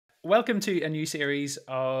Welcome to a new series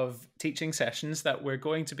of teaching sessions that we're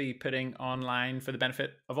going to be putting online for the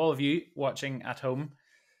benefit of all of you watching at home.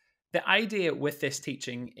 The idea with this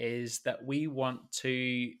teaching is that we want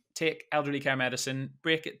to take elderly care medicine,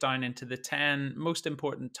 break it down into the 10 most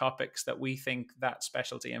important topics that we think that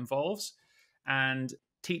specialty involves, and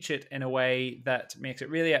teach it in a way that makes it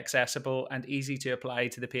really accessible and easy to apply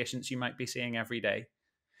to the patients you might be seeing every day.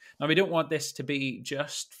 Now, we don't want this to be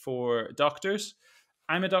just for doctors.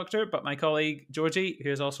 I'm a doctor, but my colleague Georgie,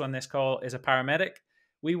 who is also on this call, is a paramedic.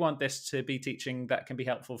 We want this to be teaching that can be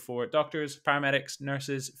helpful for doctors, paramedics,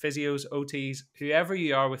 nurses, physios, OTs, whoever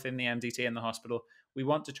you are within the MDT in the hospital. We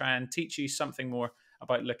want to try and teach you something more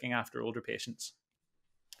about looking after older patients.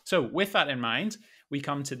 So, with that in mind, we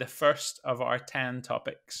come to the first of our 10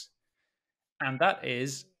 topics, and that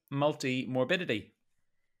is multimorbidity.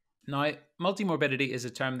 Now, multimorbidity is a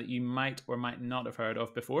term that you might or might not have heard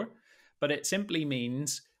of before, but it simply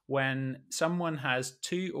means when someone has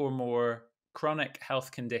two or more chronic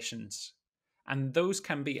health conditions, and those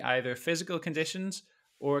can be either physical conditions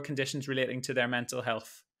or conditions relating to their mental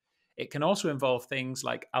health. It can also involve things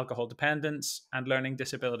like alcohol dependence and learning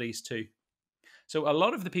disabilities too. So, a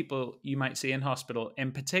lot of the people you might see in hospital,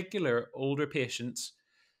 in particular older patients,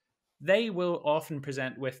 they will often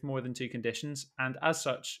present with more than two conditions and, as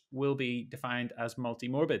such, will be defined as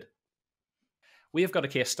multimorbid. We have got a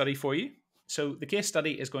case study for you. So, the case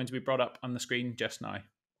study is going to be brought up on the screen just now.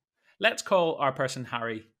 Let's call our person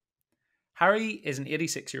Harry. Harry is an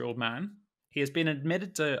 86-year-old man. He has been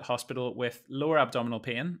admitted to hospital with lower abdominal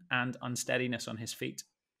pain and unsteadiness on his feet.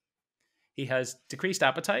 He has decreased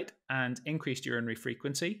appetite and increased urinary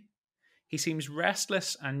frequency. He seems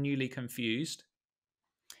restless and newly confused.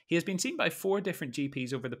 He has been seen by 4 different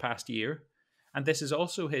GPs over the past year, and this is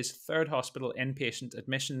also his 3rd hospital inpatient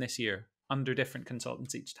admission this year, under different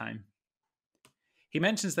consultants each time. He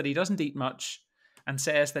mentions that he doesn't eat much and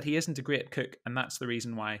says that he isn't a great cook, and that's the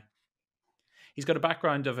reason why. He's got a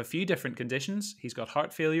background of a few different conditions. He's got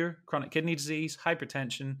heart failure, chronic kidney disease,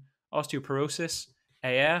 hypertension, osteoporosis,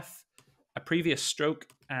 AF, a previous stroke,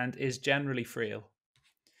 and is generally frail.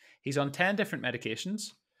 He's on 10 different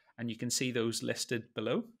medications, and you can see those listed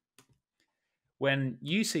below. When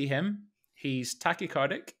you see him, he's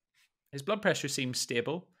tachycardic, his blood pressure seems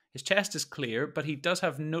stable, his chest is clear, but he does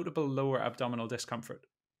have notable lower abdominal discomfort.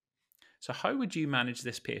 So how would you manage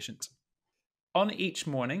this patient? On each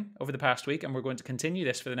morning over the past week, and we're going to continue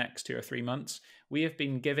this for the next 2 or 3 months, we have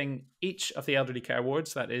been giving each of the elderly care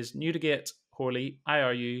wards, that is Newdigate, Horley,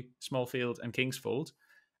 IRU, Smallfield and Kingsfold,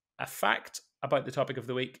 a fact about the topic of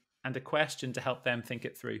the week and a question to help them think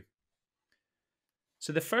it through.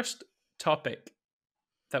 So the first topic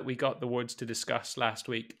that we got the wards to discuss last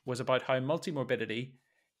week was about how multimorbidity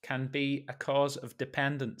can be a cause of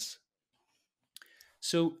dependence.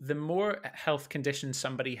 So the more health conditions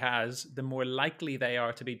somebody has, the more likely they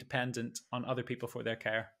are to be dependent on other people for their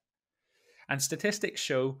care. And statistics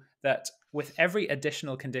show that with every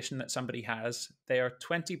additional condition that somebody has, they are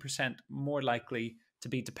 20% more likely to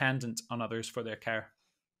be dependent on others for their care.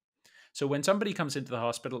 So when somebody comes into the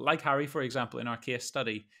hospital, like Harry, for example, in our case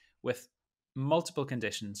study, with multiple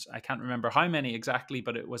conditions, I can't remember how many exactly,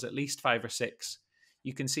 but it was at least 5 or 6,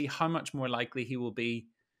 you can see how much more likely he will be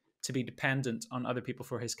to be dependent on other people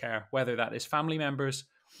for his care, whether that is family members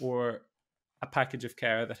or a package of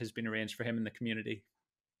care that has been arranged for him in the community.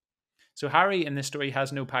 So Harry in this story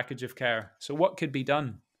has no package of care. So what could be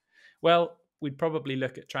done? Well, we'd probably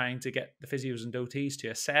look at trying to get the physios and OTs to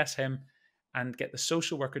assess him and get the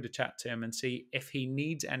social worker to chat to him and see if he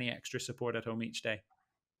needs any extra support at home each day.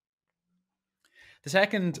 The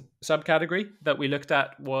second subcategory that we looked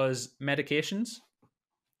at was medications.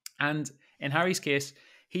 And in Harry's case,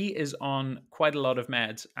 he is on quite a lot of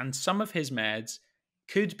meds, and some of his meds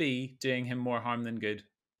could be doing him more harm than good.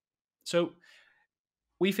 So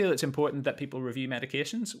we feel it's important that people review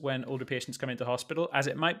medications when older patients come into hospital, as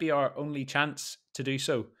it might be our only chance to do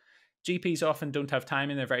so. GPs often don't have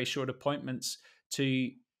time in their very short appointments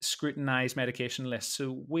to scrutinize medication lists,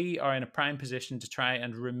 so we are in a prime position to try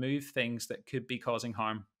and remove things that could be causing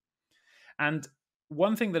harm. And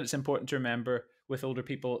one thing that it's important to remember with older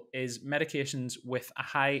people is medications with a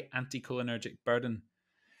high anticholinergic burden.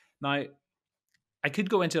 Now, I could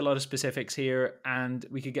go into a lot of specifics here and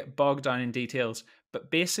we could get bogged down in details,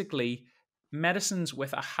 but basically, medicines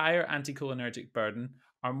with a higher anticholinergic burden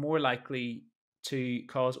are more likely to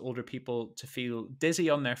cause older people to feel dizzy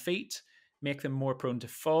on their feet, make them more prone to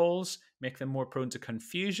falls, make them more prone to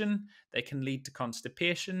confusion. They can lead to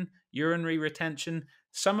constipation, urinary retention,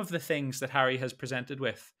 some of the things that Harry has presented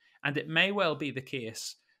with. And it may well be the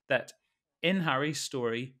case that in Harry's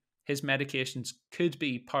story, his medications could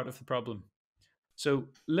be part of the problem. So,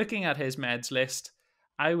 looking at his meds list,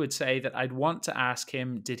 I would say that I'd want to ask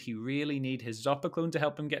him, did he really need his Zopiclone to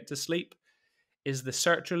help him get to sleep? Is the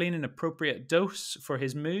sertraline an appropriate dose for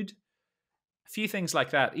his mood? A few things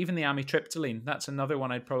like that. Even the amitriptyline, that's another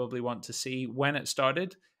one I'd probably want to see when it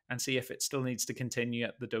started and see if it still needs to continue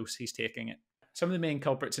at the dose he's taking it. Some of the main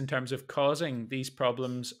culprits in terms of causing these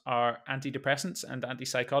problems are antidepressants and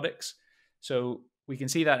antipsychotics. So we can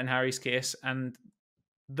see that in Harry's case, and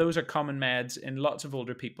those are common meds in lots of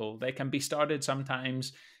older people. They can be started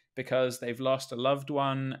sometimes because they've lost a loved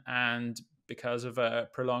one, and because of a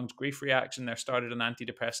prolonged grief reaction, they're started on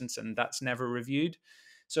antidepressants, and that's never reviewed.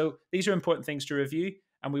 So these are important things to review,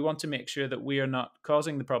 and we want to make sure that we are not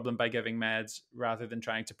causing the problem by giving meds rather than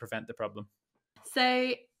trying to prevent the problem.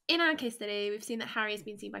 So in our case study, we've seen that Harry has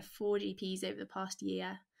been seen by 4 GPs over the past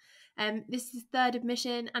year. This is his third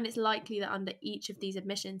admission, and it's likely that under each of these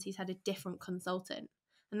admissions, he's had a different consultant.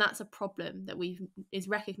 And that's a problem that is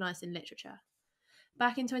recognised in literature.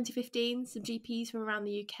 Back in 2015, some GPs from around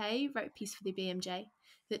the UK wrote a piece for the BMJ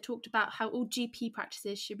that talked about how all GP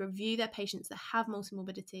practices should review their patients that have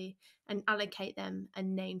multimorbidity and allocate them a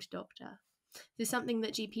named doctor. This is something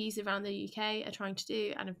that GPs around the UK are trying to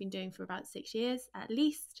do and have been doing for about 6 years at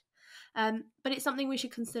least. But it's something we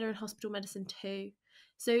should consider in hospital medicine too.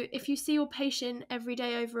 So if you see your patient every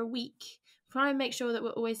day over a week, try and make sure that we're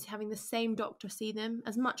always having the same doctor see them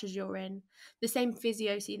as much as you're in, the same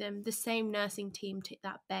physio see them, the same nursing team take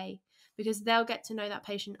that bay, because they'll get to know that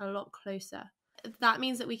patient a lot closer. That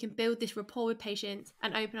means that we can build this rapport with patients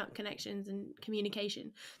and open up connections and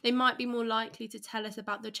communication. They might be more likely to tell us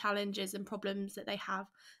about the challenges and problems that they have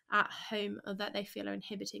at home or that they feel are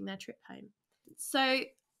inhibiting their trip home. So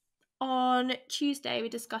on Tuesday, we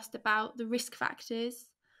discussed about the risk factors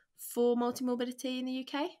for multimorbidity in the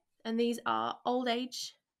UK. And these are old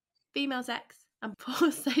age, female sex, and poor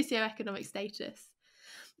socioeconomic status.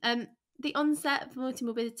 The onset of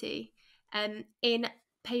multimorbidity in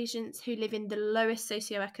patients who live in the lowest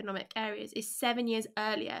socioeconomic areas is 7 years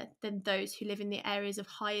earlier than those who live in the areas of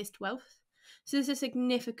highest wealth. So this is a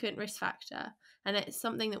significant risk factor, and it's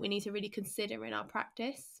something that we need to really consider in our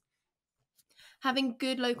practice. Having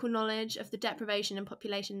good local knowledge of the deprivation and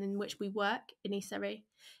population in which we work in East Surrey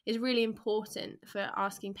is really important for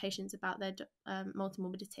asking patients about their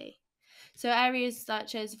multimorbidity. So areas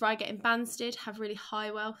such as Reigate and Banstead have really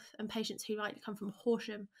high wealth, and patients who like to come from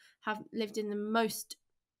Horsham have lived in the most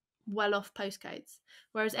well-off postcodes,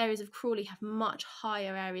 whereas areas of Crawley have much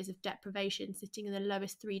higher areas of deprivation, sitting in the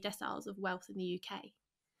lowest 3 deciles of wealth in the UK.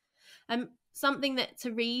 Something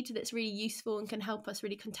to read that's really useful and can help us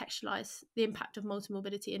really contextualise the impact of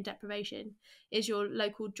multimorbidity and deprivation is your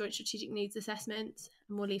local joint strategic needs assessment,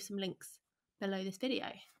 and we'll leave some links below this video.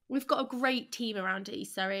 We've got a great team around at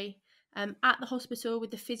East Surrey, at the hospital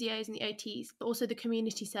with the physios and the OTs, but also the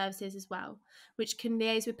community services as well, which can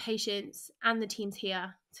liaise with patients and the teams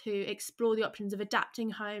here to explore the options of adapting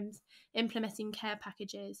homes, implementing care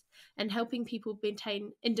packages, and helping people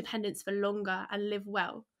maintain independence for longer and live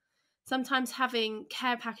well. Sometimes having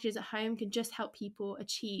care packages at home can just help people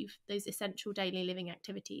achieve those essential daily living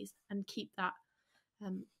activities and keep that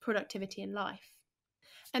productivity in life.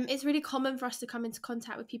 It's really common for us to come into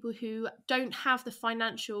contact with people who don't have the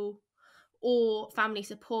financial or family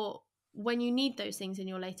support when you need those things in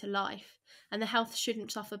your later life, and the health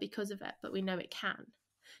shouldn't suffer because of it, but we know it can.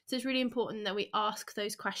 So it's really important that we ask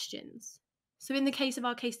those questions. So in the case of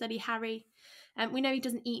our case study, Harry, we know he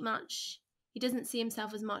doesn't eat much. He doesn't see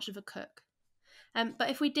himself as much of a cook. But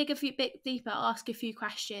if we dig a bit deeper, ask a few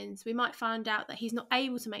questions, we might find out that he's not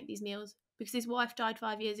able to make these meals because his wife died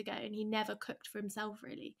 5 years ago and he never cooked for himself,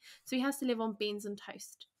 really. So he has to live on beans and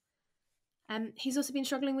toast. He's also been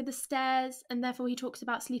struggling with the stairs, and therefore he talks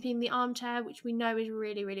about sleeping in the armchair, which we know is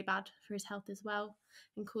really, really bad for his health as well,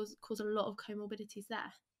 and cause a lot of comorbidities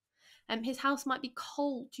there. His house might be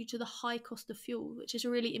cold due to the high cost of fuel, which is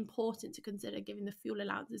really important to consider given the fuel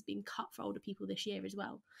allowances being cut for older people this year as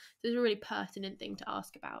well. So it's a really pertinent thing to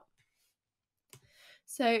ask about.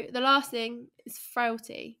 So the last thing is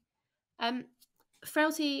frailty.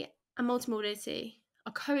 Frailty and multimorbidity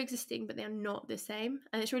are coexisting, but they are not the same.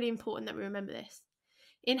 And it's really important that we remember this.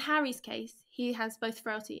 In Harry's case, he has both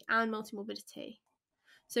frailty and multimorbidity.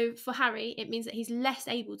 So for Harry, it means that he's less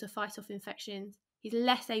able to fight off infections. He's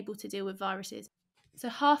less able to deal with viruses. So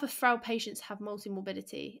half of frail patients have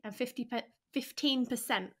multimorbidity, and 15%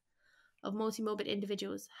 of multimorbid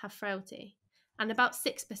individuals have frailty. And about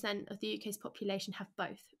 6% of the UK's population have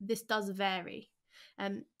both. This does vary.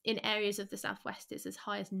 In areas of the southwest, it's as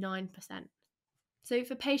high as 9%. So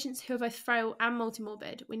for patients who are both frail and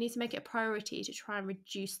multimorbid, we need to make it a priority to try and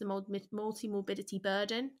reduce the multimorbidity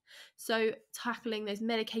burden. So tackling those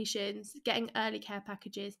medications, getting early care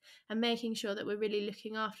packages, and making sure that we're really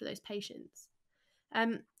looking after those patients.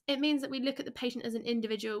 It means that we look at the patient as an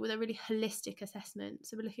individual with a really holistic assessment.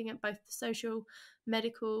 So we're looking at both the social,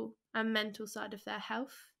 medical, and mental side of their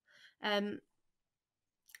health.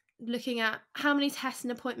 Looking at how many tests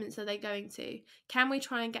and appointments are they going to? Can we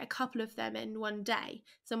try and get a couple of them in one day,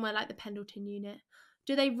 somewhere like the Pendleton unit?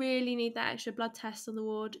 Do they really need that extra blood test on the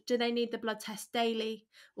ward? Do they need the blood test daily?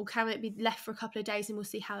 Or can it be left for a couple of days and we'll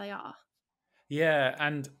see how they are? Yeah,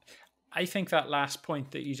 and I think that last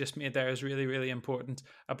point that you just made there is really, really important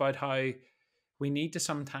about how we need to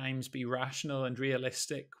sometimes be rational and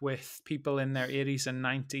realistic with people in their 80s and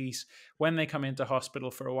 90s when they come into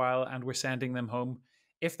hospital for a while and we're sending them home.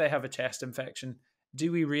 If they have a chest infection,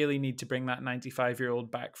 do we really need to bring that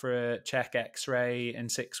 95-year-old back for a check x-ray in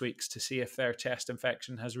 6 weeks to see if their chest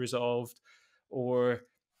infection has resolved? Or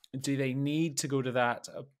do they need to go to that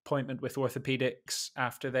appointment with orthopedics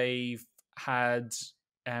after they've had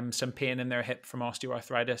some pain in their hip from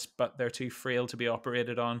osteoarthritis, but they're too frail to be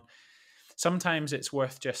operated on? Sometimes it's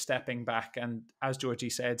worth just stepping back and, as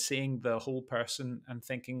Georgie said, seeing the whole person and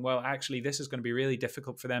thinking, well, actually, this is going to be really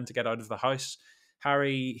difficult for them to get out of the house.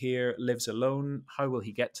 Harry here lives alone. How will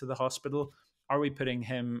he get to the hospital? Are we putting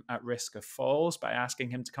him at risk of falls by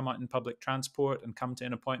asking him to come out in public transport and come to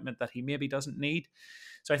an appointment that he maybe doesn't need?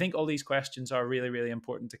 So I think all these questions are really, really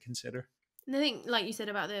important to consider. And I think, like you said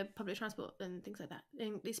about the public transport and things like that,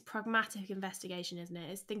 this pragmatic investigation, isn't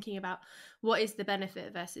it? Is thinking about what is the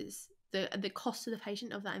benefit versus the cost to the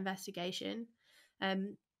patient of that investigation.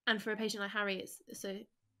 And for a patient like Harry, it's so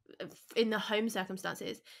in the home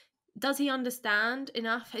circumstances, does he understand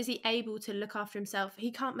enough? Is he able to look after himself? He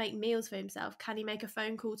can't make meals for himself. Can he make a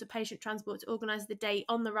phone call to patient transport to organise the day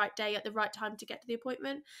on the right day at the right time to get to the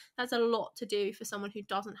appointment? That's a lot to do for someone who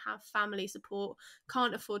doesn't have family support,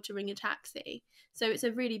 can't afford to ring a taxi. So it's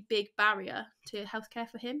a really big barrier to healthcare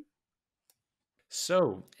for him.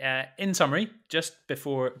 So, in summary, just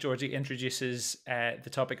before Georgie introduces the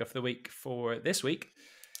topic of the week for this week,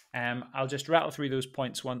 I'll just rattle through those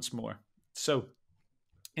points once more. So,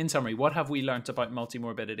 in summary, what have we learnt about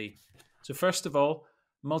multimorbidity? So first of all,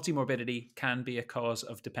 multimorbidity can be a cause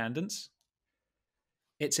of dependence.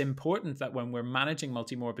 It's important that when we're managing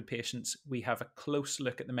multimorbid patients, we have a close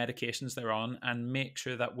look at the medications they're on and make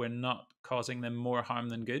sure that we're not causing them more harm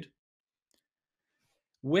than good.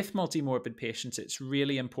 With multimorbid patients, it's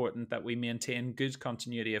really important that we maintain good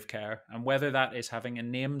continuity of care, and whether that is having a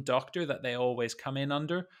named doctor that they always come in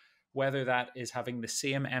under, whether that is having the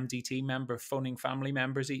same MDT member phoning family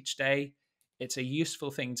members each day, it's a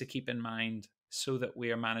useful thing to keep in mind so that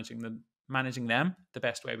we are managing them the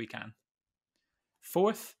best way we can.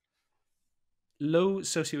 Fourth, low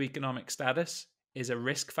socioeconomic status is a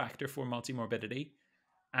risk factor for multimorbidity,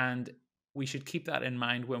 and we should keep that in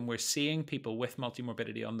mind when we're seeing people with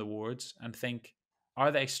multimorbidity on the wards and think, are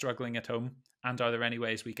they struggling at home, and are there any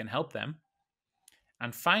ways we can help them?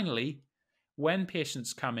 And finally, when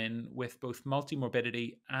patients come in with both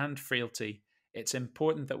multimorbidity and frailty, it's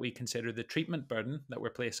important that we consider the treatment burden that we're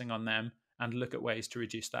placing on them and look at ways to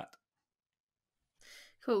reduce that.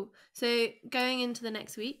 Cool. So going into the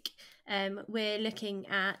next week, we're looking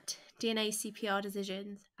at DNA CPR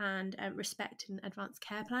decisions and respect and advanced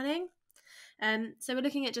care planning. So we're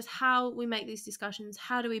looking at just how we make these discussions,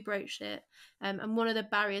 how do we broach it, and one of the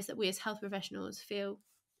barriers that we as health professionals feel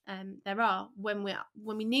there are when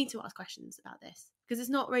we need to ask questions about this, because it's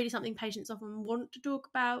not really something patients often want to talk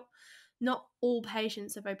about. Not all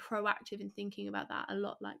patients are very proactive in thinking about that. A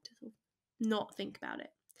lot like to sort of not think about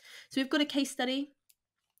it. So we've got a case study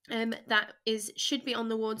that should be on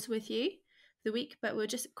the wards with you for the week, but we'll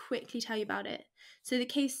just quickly tell you about it. So the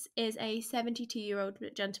case is a 72-year-old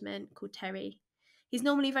gentleman called Terry. He's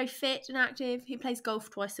normally very fit and active. He plays golf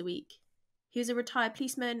twice a week. He was a retired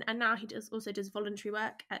policeman, and now he also does voluntary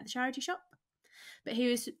work at the charity shop. But he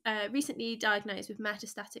was recently diagnosed with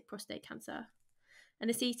metastatic prostate cancer,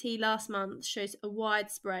 and a CT last month shows a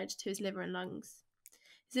wide spread to his liver and lungs.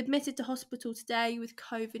 He's admitted to hospital today with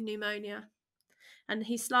COVID pneumonia, and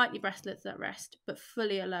he's slightly breathless at rest, but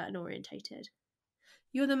fully alert and orientated.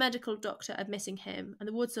 You're the medical doctor admitting him, and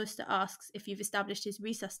the ward solicitor asks if you've established his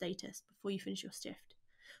resus status before you finish your shift.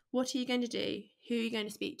 What are you going to do? Who are you going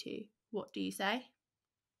to speak to? What do you say?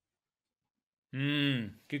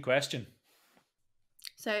 Good question.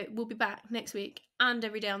 So we'll be back next week and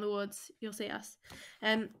every day on the wards, you'll see us,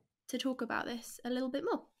 to talk about this a little bit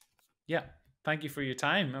more. Yeah, thank you for your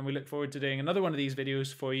time, and we look forward to doing another one of these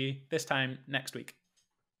videos for you this time next week.